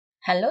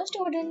Hello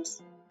students!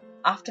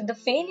 After the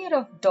failure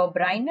of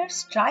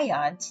Dobriner's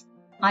triads,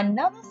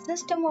 another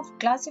system of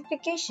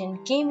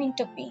classification came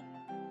into being.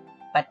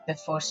 But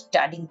before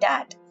studying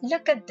that,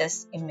 look at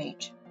this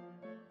image.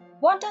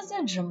 What does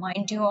it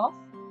remind you of?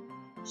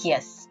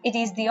 Yes, it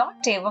is the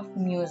octave of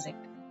music.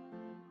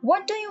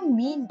 What do you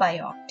mean by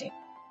octave?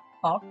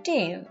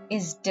 Octave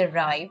is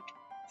derived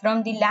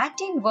from the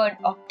Latin word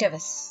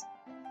octaves,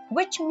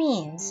 which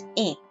means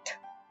eighth.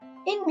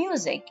 In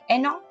music,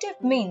 an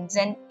octave means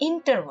an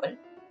interval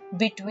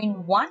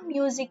between one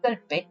musical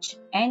pitch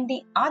and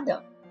the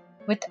other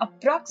with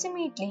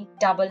approximately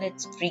double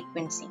its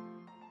frequency.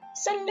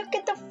 So look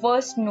at the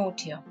first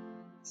note here.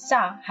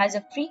 Sa has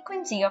a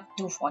frequency of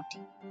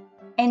 240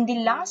 and the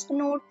last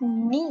note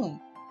Ni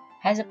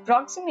has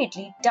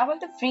approximately double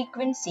the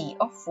frequency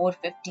of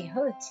 450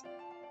 Hz.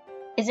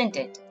 Isn't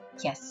it?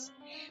 Yes.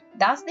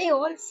 Thus they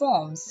all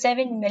form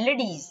 7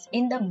 melodies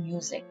in the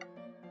music.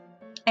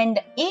 And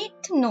the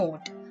 8th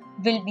note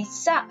will be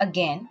Sa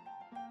again,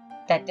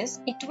 that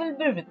is, it will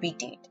be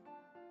repeated.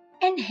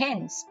 And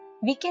hence,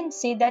 we can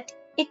say that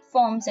it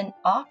forms an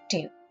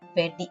octave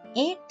where the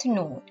 8th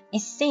note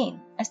is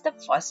same as the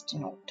first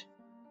note.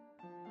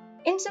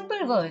 In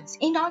simple words,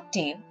 in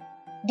octave,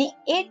 the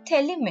 8th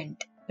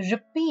element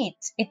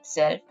repeats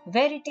itself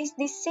where it is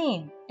the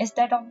same as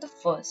that of the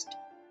first.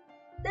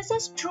 This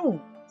is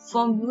true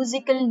for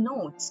musical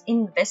notes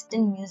in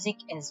Western music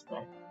as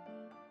well.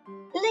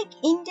 Like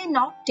Indian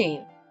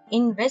octave,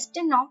 in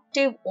Western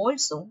octave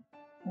also,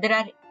 there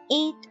are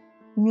 8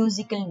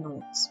 musical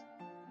notes.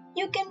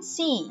 You can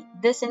see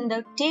this in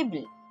the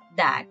table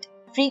that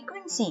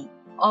frequency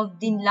of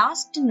the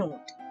last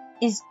note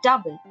is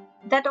double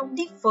that of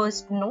the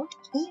first note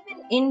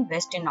even in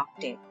Western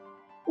octave.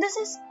 This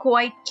is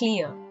quite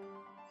clear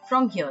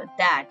from here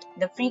that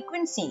the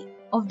frequency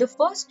of the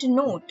first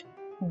note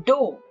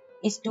Do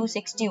is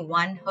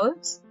 261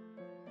 Hz,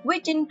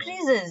 which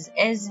increases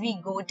as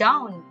we go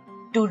down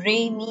to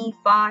Re, Mi,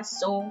 Fa,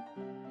 So,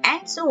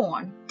 and so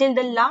on till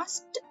the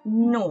last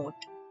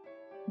note,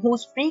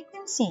 whose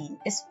frequency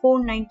is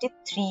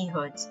 493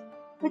 Hz,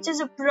 which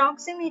is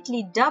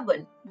approximately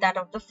double that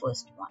of the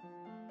first one.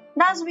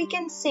 Thus, we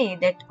can say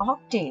that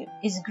octave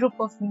is a group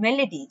of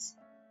melodies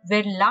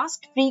where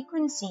last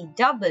frequency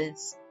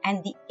doubles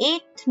and the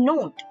 8th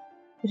note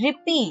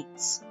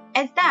repeats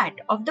as that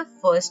of the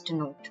first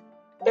note.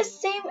 The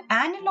same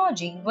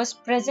analogy was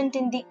present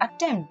in the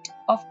attempt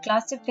of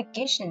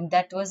classification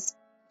that was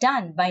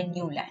done by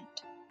Newland.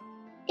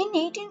 In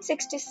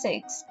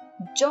 1866,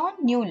 John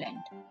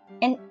Newland,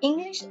 an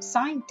English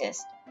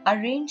scientist,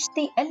 arranged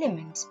the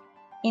elements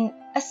in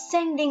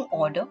ascending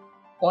order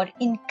or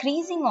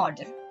increasing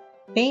order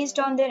based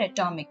on their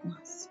atomic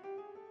mass.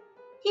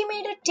 He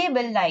made a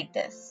table like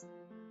this.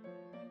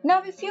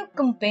 Now, if you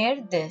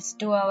compare this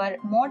to our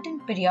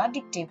modern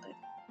periodic table,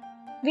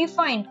 we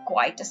find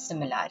quite a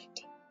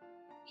similarity.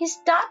 He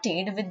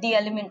started with the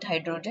element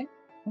hydrogen,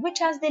 which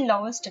has the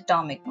lowest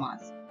atomic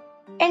mass,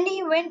 and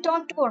he went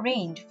on to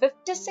arrange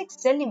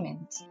 56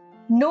 elements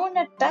known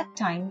at that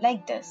time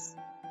like this.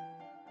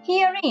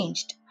 He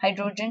arranged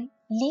hydrogen,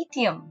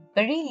 lithium,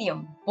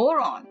 beryllium,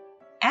 boron,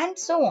 and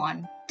so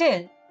on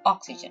till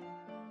oxygen,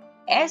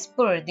 as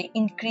per the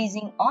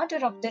increasing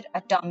order of their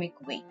atomic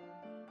weight.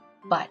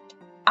 But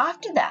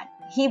after that,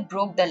 he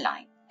broke the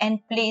line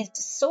and placed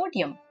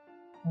sodium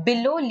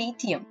below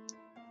lithium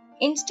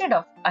instead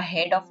of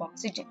ahead of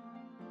oxygen.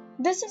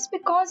 This is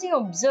because he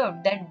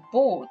observed that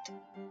both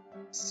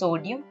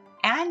sodium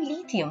and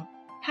lithium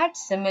had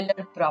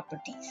similar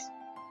properties.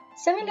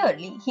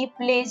 Similarly, he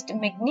placed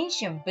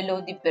magnesium below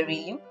the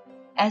beryllium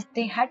as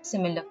they had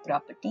similar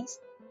properties,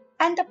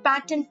 and the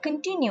pattern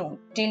continued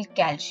till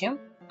calcium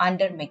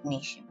under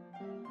magnesium.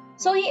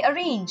 So he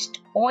arranged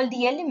all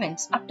the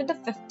elements up to the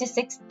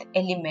 56th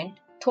element,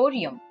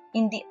 thorium,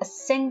 in the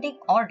ascending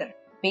order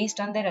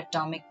based on their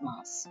atomic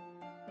mass.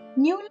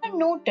 Newland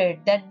noted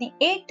that the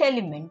 8th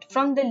element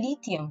from the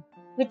lithium,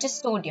 which is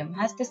sodium,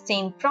 has the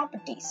same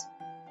properties.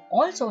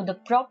 Also, the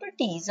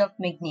properties of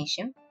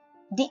magnesium,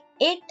 the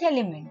 8th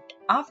element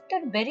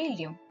after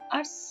beryllium,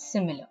 are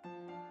similar,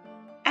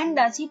 and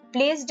thus he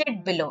placed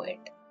it below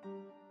it.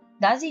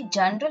 Thus he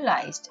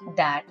generalized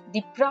that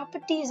the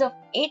properties of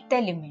 8th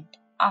element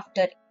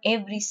after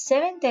every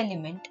 7th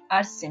element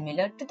are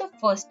similar to the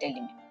first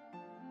element.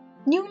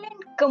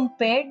 Newland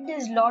compared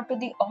this law to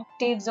the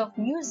octaves of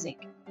music,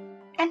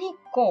 and he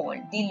called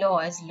the law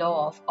as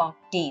law of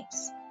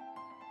octaves.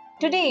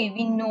 Today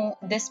we know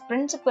this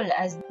principle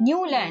as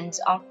Newland's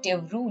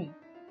octave rule.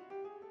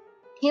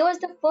 He was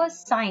the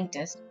first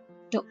scientist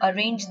to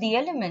arrange the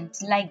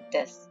elements like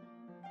this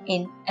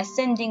in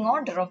ascending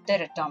order of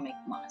their atomic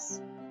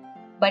mass.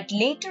 But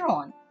later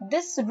on,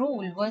 this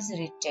rule was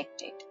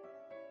rejected.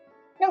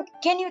 Now,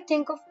 can you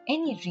think of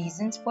any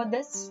reasons for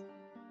this?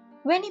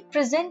 When he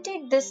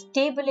presented this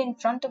table in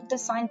front of the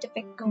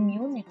scientific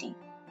community,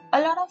 a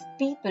lot of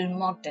people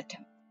mocked at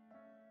him.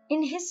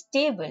 In his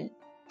table,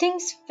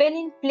 things fell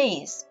in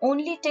place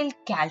only till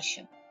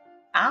calcium.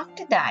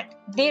 After that,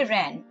 they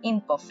ran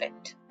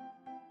imperfect.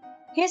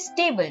 His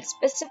table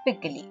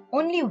specifically,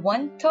 only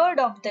 1/3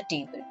 of the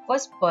table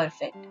was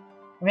perfect.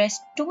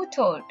 Rest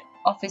 2/3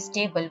 of his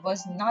table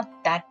was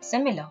not that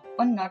similar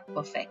or not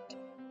perfect.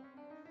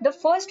 The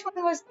first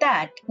one was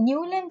that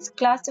Newland's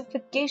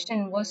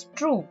classification was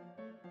true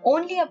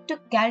only up to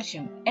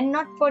calcium and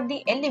not for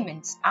the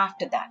elements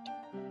after that.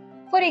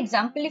 For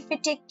example, if we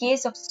take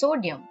case of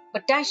sodium,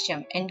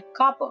 potassium and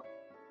copper,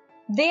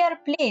 they are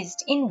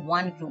placed in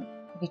one room,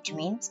 which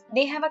means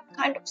they have a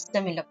kind of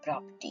similar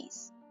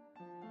properties.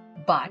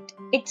 But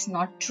it's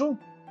not true.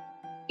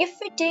 If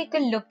we take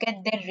a look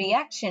at their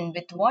reaction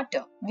with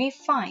water, we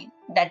find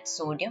that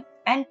sodium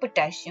and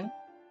potassium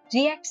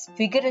reacts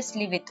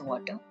vigorously with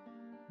water,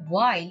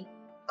 while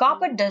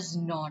copper does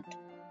not.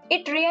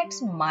 It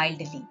reacts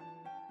mildly.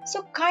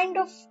 So kind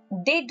of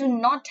they do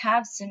not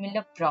have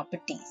similar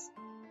properties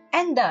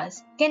and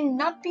thus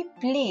cannot be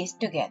placed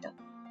together.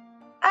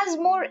 As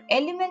more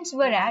elements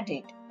were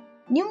added,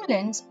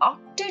 Newland's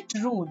octet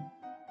rule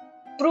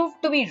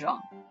proved to be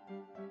wrong.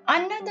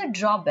 Another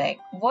drawback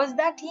was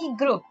that he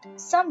grouped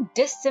some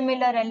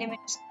dissimilar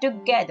elements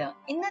together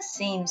in the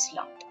same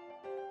slot,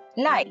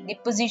 like the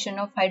position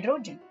of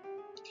hydrogen.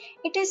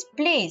 It is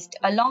placed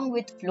along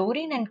with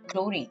fluorine and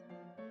chlorine,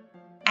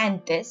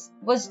 and this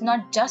was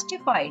not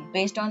justified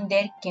based on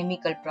their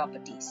chemical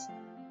properties.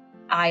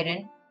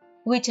 Iron,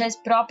 which has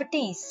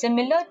properties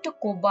similar to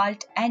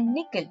cobalt and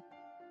nickel,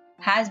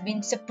 has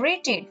been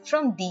separated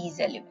from these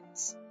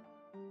elements.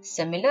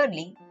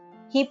 Similarly,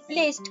 he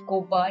placed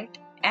cobalt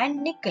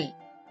and nickel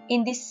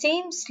in the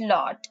same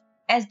slot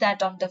as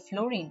that of the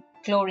fluorine,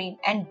 chlorine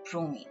and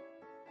bromine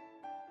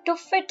to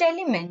fit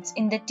elements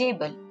in the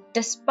table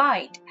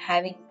despite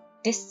having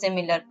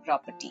dissimilar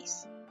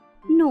properties.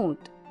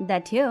 Note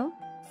that here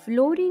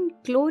fluorine,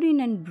 chlorine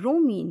and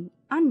bromine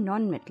are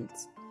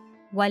nonmetals,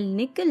 while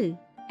nickel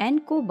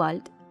and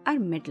cobalt are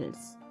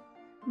metals.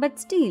 But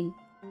still,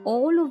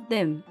 all of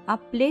them are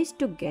placed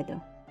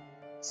together.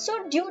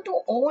 So due to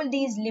all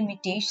these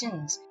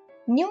limitations,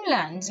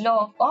 Newland's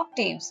law of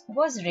octaves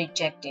was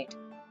rejected.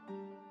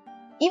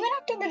 Even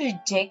after the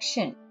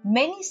rejection,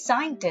 many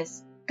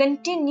scientists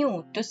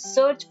continued to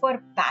search for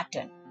a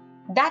pattern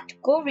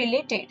that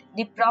correlated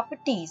the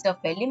properties of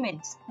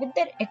elements with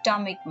their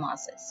atomic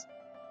masses.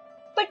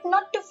 But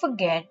not to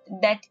forget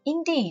that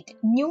indeed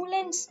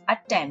Newland's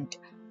attempt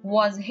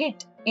was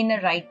hit in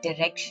a right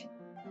direction.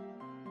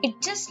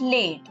 It just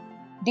laid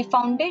the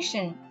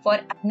foundation for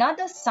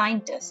another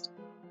scientist,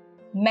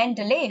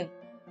 Mendeleev,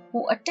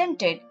 who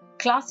attempted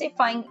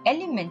classifying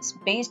elements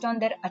based on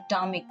their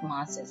atomic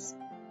masses.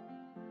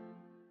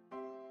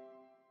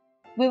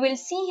 We will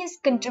see his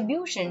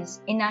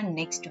contributions in our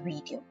next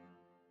video.